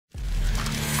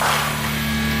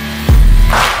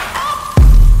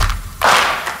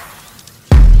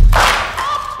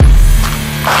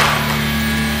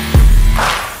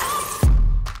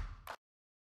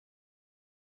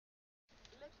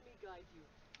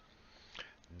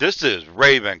This is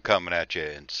Raven coming at you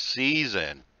in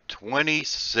season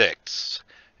 26.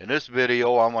 In this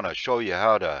video, I want to show you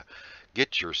how to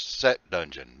get your set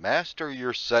dungeon, master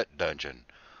your set dungeon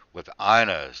with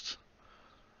Ina's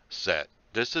set.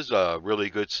 This is a really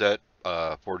good set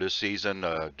for this season.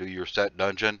 Do your set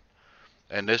dungeon,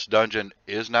 and this dungeon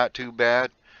is not too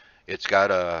bad. It's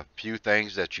got a few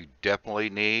things that you definitely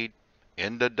need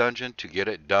in the dungeon to get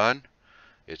it done.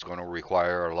 It's going to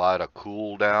require a lot of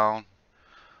cooldown,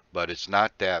 but it's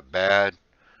not that bad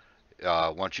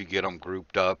once you get them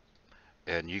grouped up,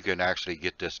 and you can actually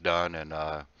get this done and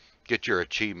get your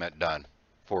achievement done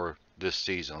for this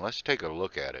season. Let's take a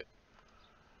look at it.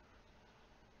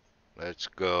 Let's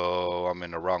go. I'm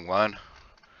in the wrong one.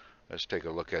 Let's take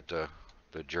a look at the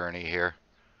journey here.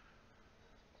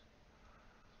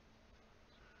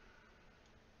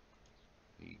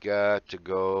 You got to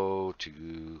go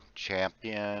to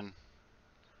champion,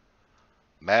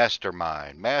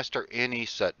 mastermind, master any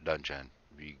set dungeon.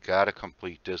 You got to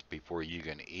complete this before you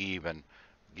can even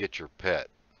get your pet.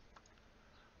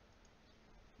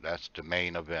 That's the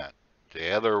main event.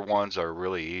 The other ones are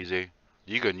really easy.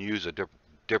 You can use a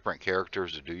different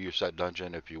characters to do your set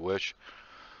dungeon if you wish,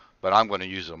 but I'm going to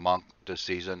use a monk this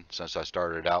season since I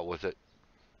started out with it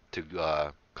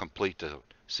to complete the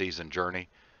season journey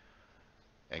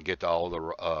and get all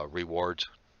the rewards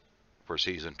for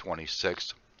season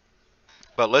 26.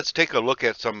 But let's take a look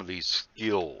at some of these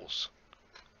skills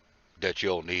that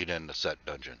you'll need in the set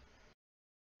dungeon.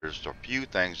 There's a few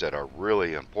things that are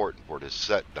really important for this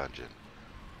set dungeon.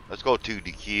 Let's go to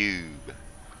the cube.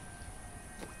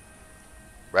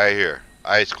 Right here,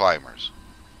 ice climbers.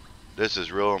 This is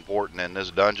real important in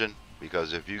this dungeon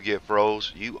because if you get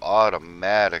froze, you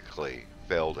automatically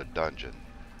fail the dungeon.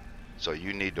 So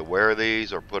you need to wear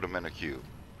these or put them in a cube.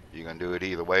 You can do it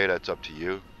either way, that's up to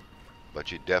you,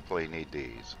 but you definitely need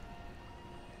these.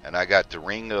 And I got the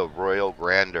Ring of Royal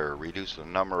Grandeur, reduce the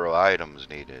number of items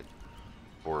needed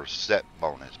for set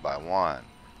bonus by 1.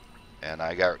 And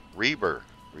I got Reaver,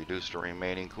 reduce the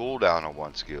remaining cooldown of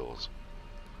 1 skills.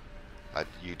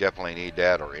 You definitely need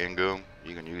that, or Ingoom.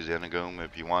 You can use Ingoom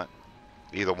if you want.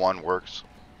 Either one works.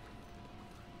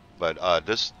 But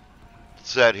this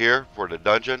set here for the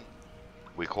dungeon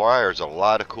requires a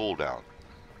lot of cooldown.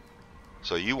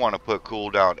 So you want to put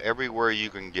cooldown everywhere you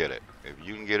can get it. If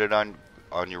you can get it on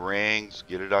your rings,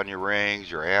 get it on your rings,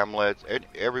 your amulets,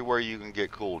 everywhere you can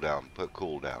get cooldown, put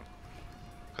cooldown.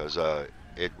 Because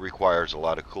it requires a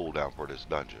lot of cooldown for this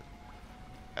dungeon.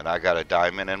 And I got a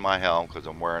diamond in my helm because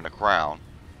I'm wearing a crown.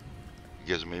 It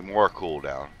gives me more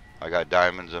cooldown. I got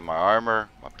diamonds in my armor,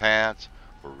 my pants,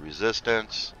 for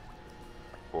resistance.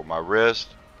 For my wrist,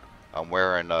 I'm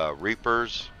wearing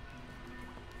Reapers.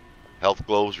 Health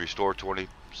glows restore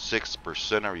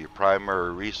 26% of your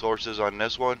primary resources on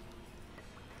this one.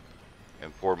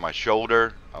 And for my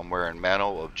shoulder, I'm wearing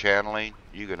Mantle of Channeling.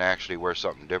 You can actually wear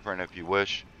something different if you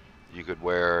wish. You could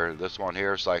wear this one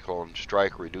here, Cyclone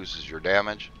Strike, reduces your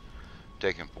damage,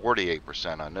 taking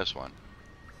 48% on this one.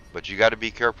 But you got to be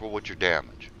careful with your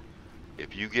damage.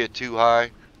 If you get too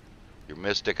high, your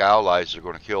Mystic allies are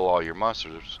going to kill all your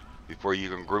monsters before you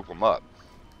can group them up.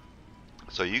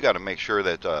 So you got to make sure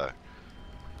that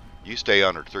you stay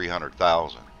under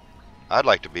 300,000. I'd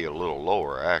like to be a little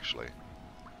lower actually,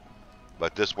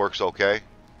 but this works okay.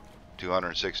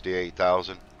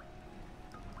 268,000.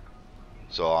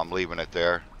 So I'm leaving it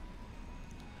there.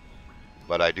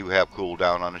 But I do have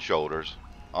cooldown on the shoulders,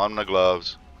 on the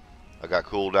gloves. I got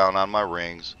cooldown on my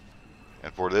rings.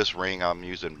 And for this ring, I'm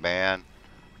using Band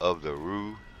of the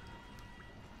Rue.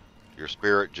 Your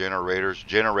spirit generators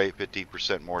generate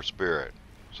 50% more spirit.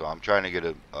 So I'm trying to get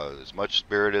as much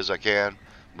spirit as I can,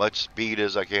 much speed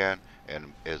as I can,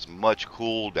 and as much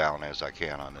cooldown as I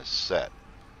can on this set.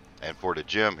 And for the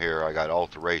gem here, I got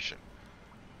alteration.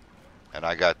 And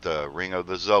I got the Ring of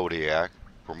the Zodiac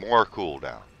for more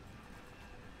cooldown.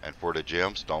 And for the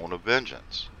gem, Stone of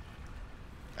Vengeance.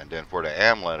 And then for the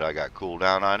amulet, I got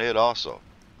cooldown on it also.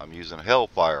 I'm using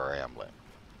Hellfire amulet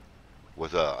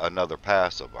with another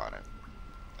passive on it.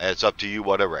 And it's up to you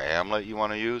whatever amulet you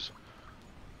want to use.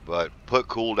 But put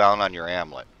cooldown on your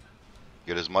amulet.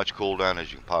 Get as much cooldown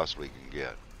as you possibly can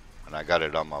get. And I got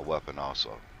it on my weapon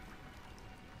also.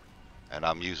 And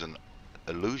I'm using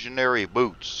Illusionary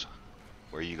Boots,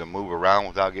 where you can move around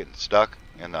without getting stuck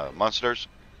in the monsters.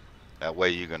 That way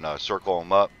you can circle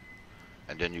them up,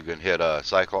 and then you can hit a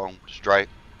Cyclone Strike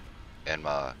and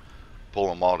pull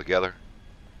them all together.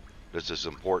 This is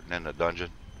important in the dungeon.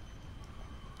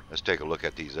 Let's take a look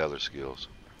at these other skills.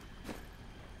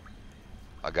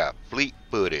 I got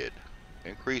Fleet-Footed.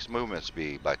 Increase movement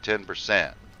speed by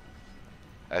 10%.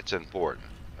 That's important.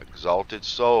 Exalted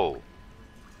Soul.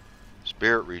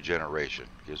 Spirit regeneration.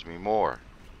 Gives me more.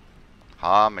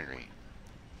 Harmony.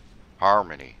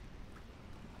 Harmony.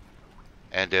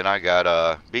 And then I got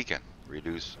a beacon.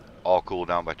 Reduce all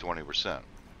cooldown by 20%.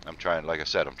 I'm trying, like I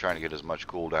said, I'm trying to get as much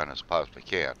cooldown as I possibly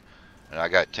can. And I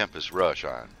got Tempest Rush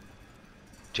on.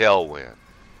 Tailwind.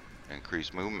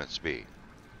 Increased movement speed.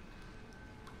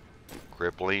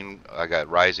 Crippling, I got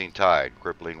Rising Tide.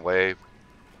 Crippling Wave.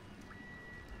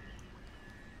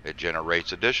 It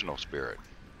generates additional spirit.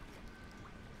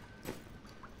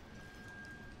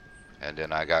 And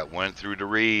then I got Wind Through the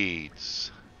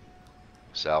Reeds.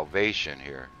 Salvation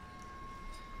here.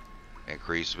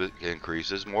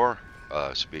 Increases more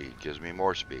speed. Gives me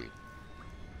more speed.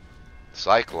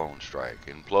 Cyclone Strike.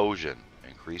 Implosion.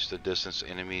 Increase the distance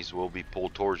enemies will be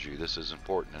pulled towards you. This is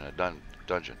important in a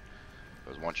dungeon.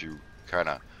 Because once you kind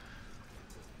of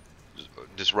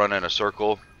just run in a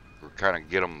circle, or kind of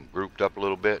get them grouped up a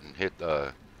little bit and hit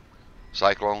the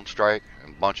Cyclone Strike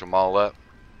and bunch them all up.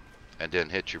 And then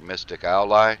hit your Mystic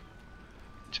Ally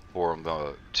for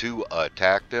them to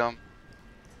attack them.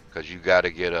 Because you got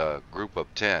to get a group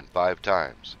of 10 5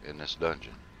 times in this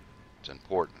dungeon. It's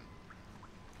important.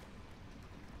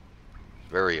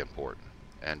 Very important.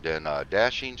 And then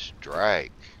Dashing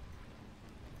Strike.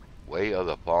 Way of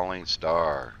the Falling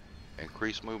Star.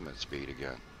 Increase movement speed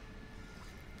again.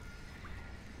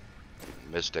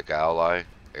 Mystic Ally.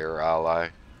 Air Ally.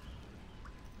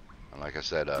 And like I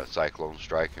said, Cyclone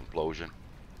Strike. Implosion.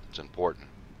 It's important.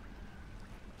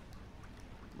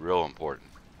 Real important.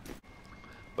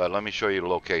 But let me show you the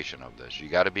location of this. You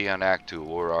got to be on Act 2.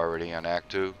 We're already on Act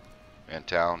 2 in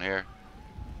town here.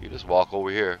 You just walk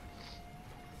over here.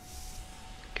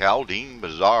 Caldine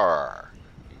Bazaar.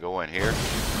 You go in here.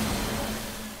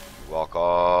 You walk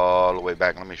all the way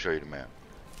back. Let me show you the map.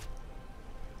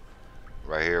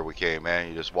 Right here we came in.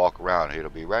 You just walk around. It'll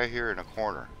be right here in the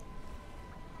corner.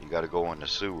 You got to go in the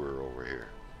sewer over here.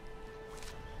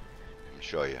 Let me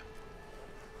show you.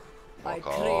 Walk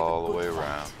all the way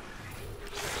around.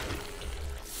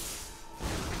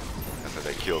 After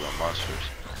they kill the monsters.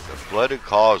 The Blooded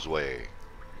Causeway.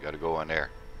 You got to go in there.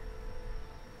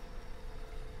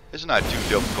 It's not too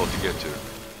difficult to get to.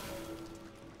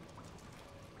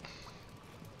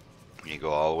 You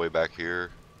go all the way back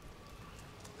here.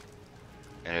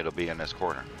 And it'll be in this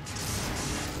corner.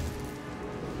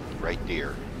 Right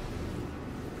there.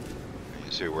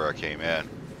 You see where I came in.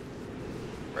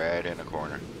 Right in the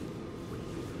corner.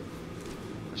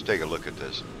 Let's take a look at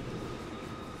this.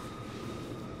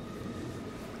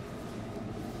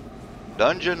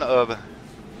 Dungeon of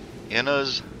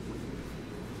Inna's.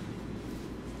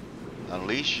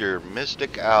 Unleash your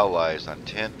mystic allies on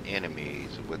 10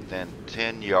 enemies within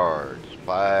 10 yards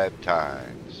 5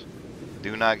 times.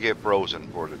 Do not get frozen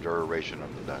for the duration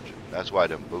of the dungeon. That's why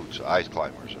them boots, ice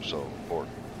climbers, are so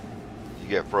important. You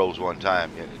get froze one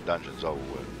time, the dungeon's over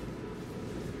with.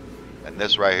 And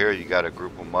this right here, you got to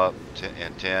group them up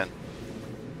in 10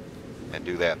 and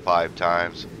do that 5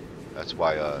 times. That's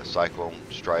why Cyclone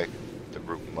Strike, to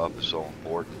group them up, is so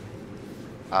important.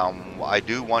 I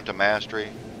do want the mastery.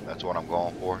 That's what I'm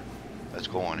going for. Let's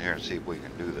go in here and see if we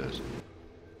can do this.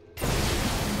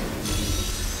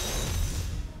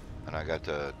 And I got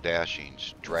the Dashing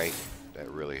Strike. That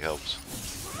really helps.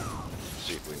 Let's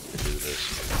see if we can do this.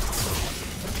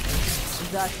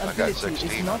 That I got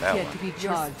 16 on that one. To be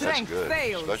charged. That's good,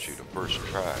 especially the first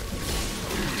try.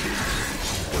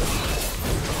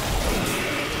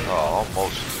 Oh,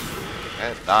 almost.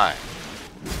 At 9.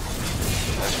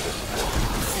 That's good.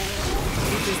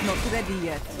 It is not ready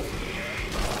yet.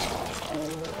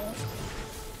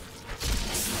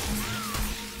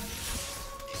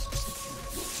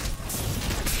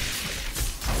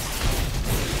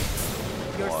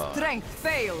 Your strength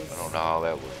fails. I don't know how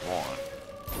that was won.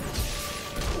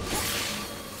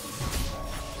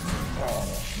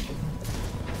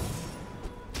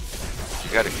 You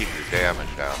got to keep your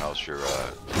damage down, else your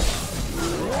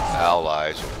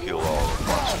allies will kill all the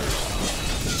monsters.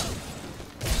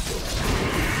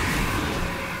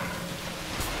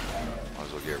 Might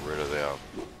as well get rid of them.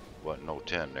 Wasn't no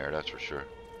 10 there, that's for sure.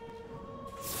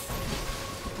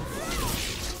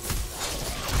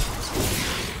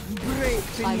 Break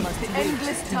I must the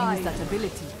endless time that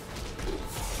ability.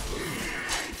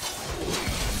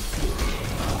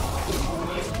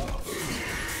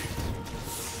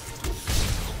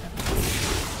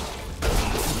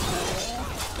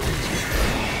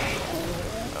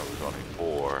 That was only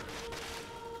 4.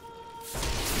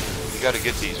 You got to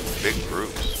get these big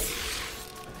groups.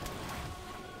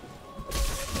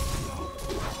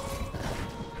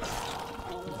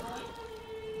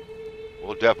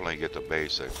 We'll definitely get the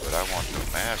basic, but I want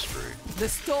the mastery. The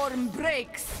storm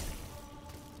breaks.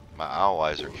 My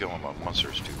allies are killing my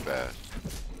monsters too fast.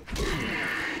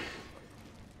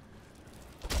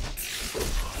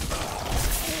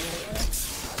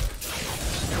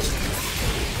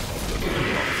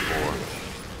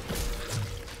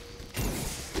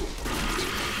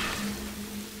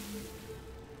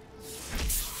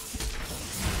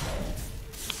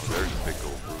 There's a big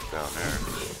old group down there.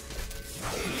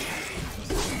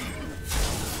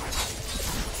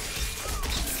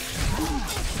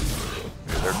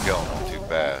 Yeah, they're killing them too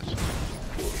fast.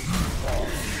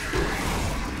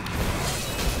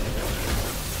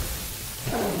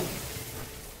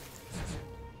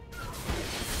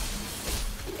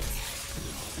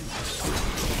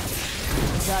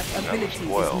 That ability is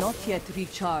 12. not yet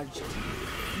recharged.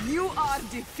 You are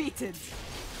defeated.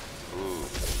 Ooh.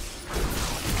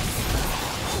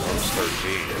 That was 13.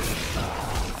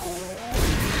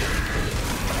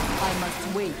 I must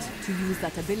wait to use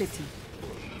that ability.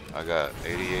 I got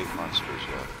 88 monsters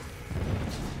left.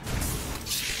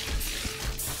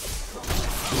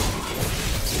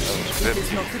 That was It is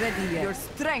 50. not ready yet. Your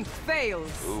strength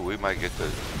fails. Ooh, we might get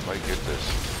this. Might get this.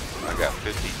 I got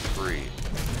 53.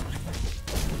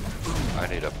 I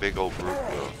need a big old group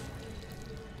though.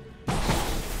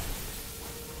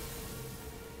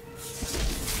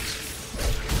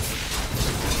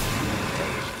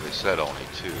 They said only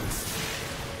 2.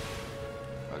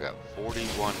 I got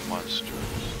 41 monsters.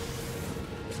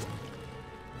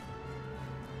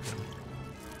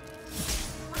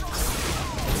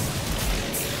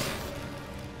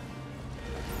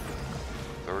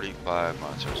 $35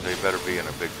 monsters. They better be in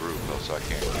a big group, else I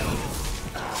can't kill them.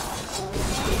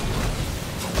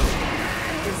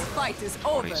 This fight is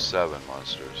over. 27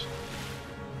 monsters.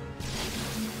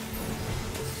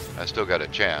 I still got a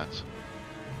chance.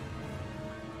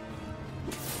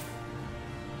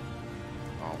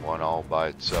 Oh, one all by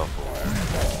itself over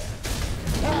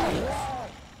there.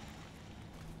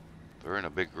 They're in a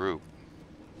big group.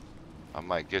 I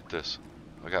might get this.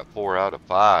 I got 4 out of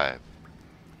 5.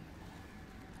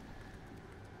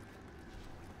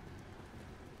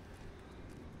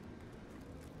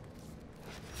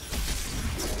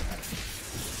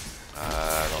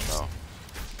 I don't know.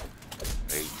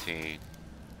 18.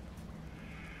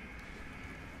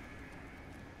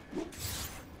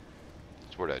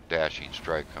 That's where that dashing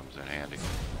strike comes in handy.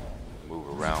 Move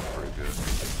around pretty good.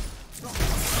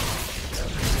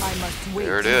 I must wait.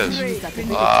 There it is.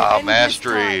 Endless Ah,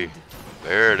 mastery. tide.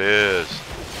 There it is.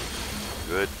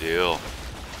 Good deal.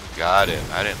 Got it.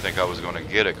 I didn't think I was going to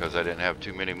get it because I didn't have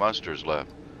too many monsters left.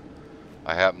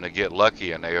 I happened to get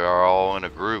lucky and they are all in a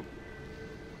group.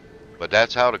 But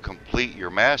that's how to complete your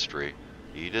mastery.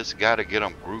 You just got to get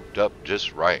them grouped up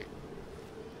just right.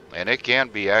 And it can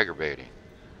be aggravating.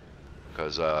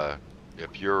 Because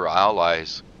if your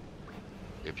allies,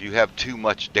 if you have too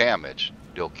much damage,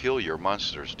 they'll kill your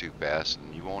monsters too fast.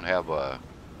 And you won't have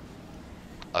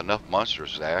enough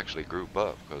monsters to actually group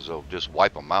up. Because they'll just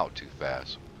wipe them out too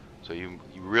fast. So you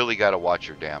really got to watch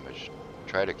your damage.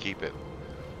 Try to keep it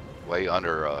way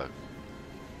under, I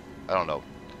don't know,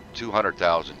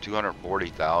 200,000,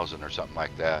 240,000 or something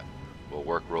like that will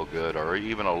work real good, or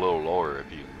even a little lower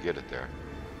if you can get it there.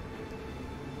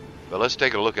 But let's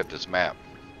take a look at this map.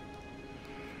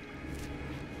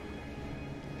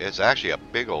 It's actually a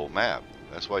big old map.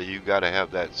 That's why you got to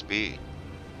have that speed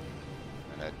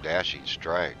and that dashing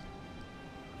strike.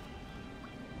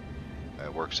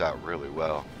 That works out really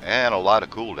well, and a lot of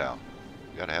cooldown.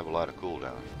 You got to have a lot of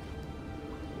cooldown.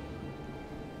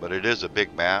 But it is a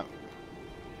big map.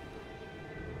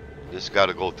 Just got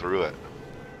to go through it.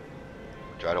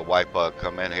 Try to wipe up,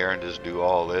 come in here and just do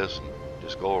all this and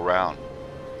just go around.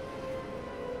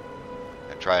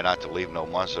 And try not to leave no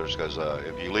monsters, because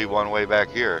if you leave one way back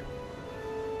here,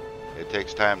 it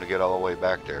takes time to get all the way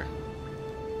back there.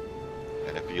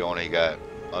 And if you only got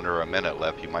under a minute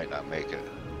left, you might not make it.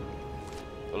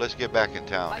 But let's get back in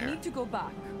town here. I need to go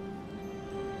back.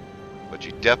 But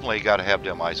you definitely got to have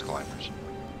them ice climbers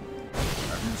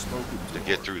Have you spoken to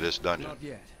get through this dungeon. Not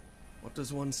yet. What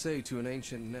does one say to an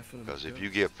ancient Nephilim? Because if you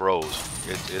get froze,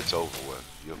 it's over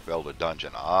with. You'll fail the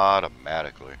dungeon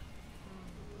automatically.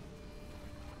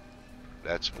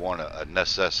 That's a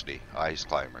necessity, ice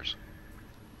climbers.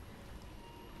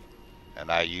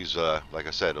 And I use, like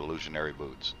I said, illusionary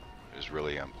boots is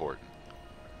really important.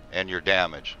 And your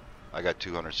damage. I got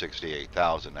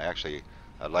 268,000. Actually,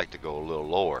 I'd like to go a little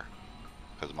lower,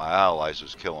 because my allies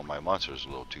was killing my monsters a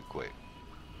little too quick.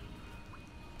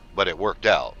 But it worked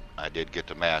out. I did get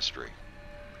to mastery.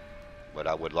 But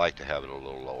I would like to have it a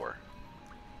little lower.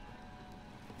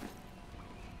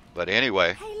 But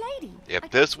anyway, Hey already. If I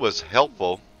got this some was new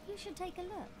helpful, things. You should take a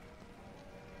look.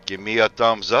 give me a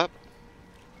thumbs up.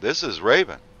 This is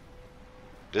Raven.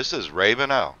 This is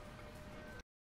Raven out.